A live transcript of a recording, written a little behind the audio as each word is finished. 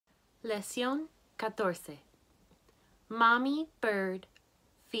Leccíon 14. Mommy bird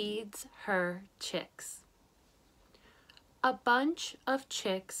feeds her chicks. A bunch of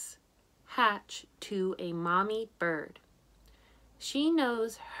chicks hatch to a mommy bird. She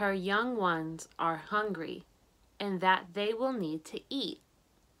knows her young ones are hungry and that they will need to eat.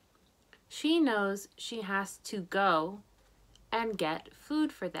 She knows she has to go and get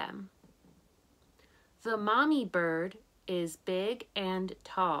food for them. The mommy bird is big and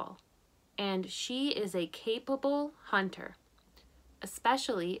tall, and she is a capable hunter,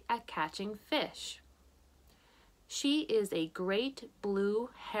 especially at catching fish. She is a great blue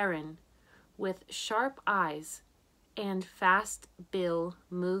heron with sharp eyes and fast bill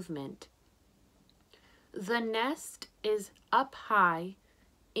movement. The nest is up high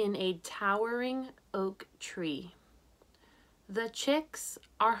in a towering oak tree. The chicks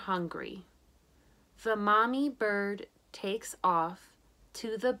are hungry. The mommy bird takes off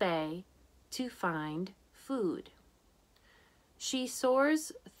to the bay to find food. She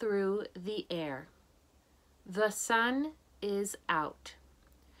soars through the air. The sun is out.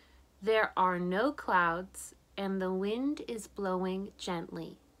 There are no clouds and the wind is blowing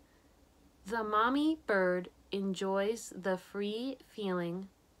gently. The mommy bird enjoys the free feeling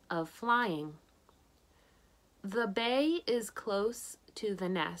of flying. The bay is close to the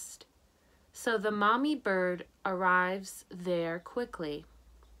nest, so the mommy bird arrives there quickly.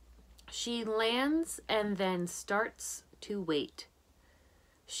 She lands and then starts to wait.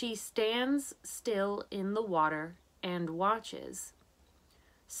 She stands still in the water and watches.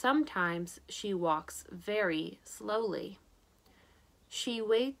 Sometimes she walks very slowly. She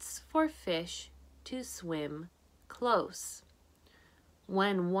waits for fish to swim close.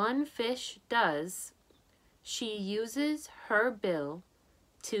 When one fish does, she uses her bill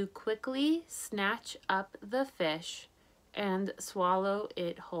to quickly snatch up the fish and swallow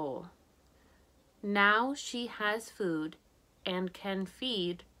it whole. Now she has food and can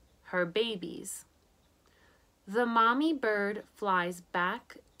feed her babies. The mommy bird flies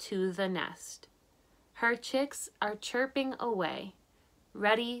back to the nest. Her chicks are chirping away,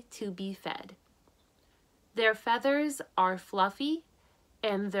 ready to be fed. Their feathers are fluffy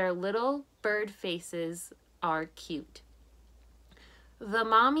and their little bird faces are cute. The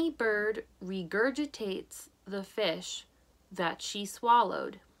mommy bird regurgitates the fish that she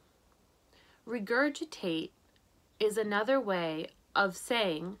swallowed. Regurgitate is another way of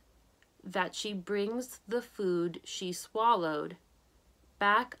saying that she brings the food she swallowed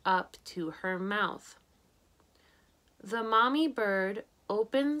back up to her mouth. The mommy bird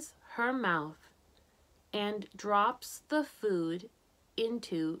opens her mouth and drops the food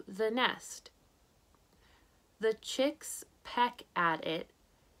into the nest. The chicks peck at it,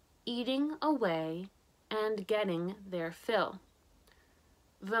 eating away and getting their fill.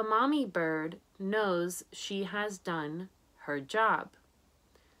 The mommy bird knows she has done her job.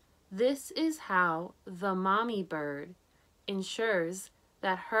 This is how the mommy bird ensures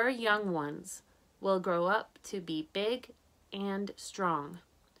that her young ones will grow up to be big and strong.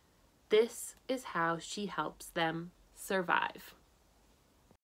 This is how she helps them survive.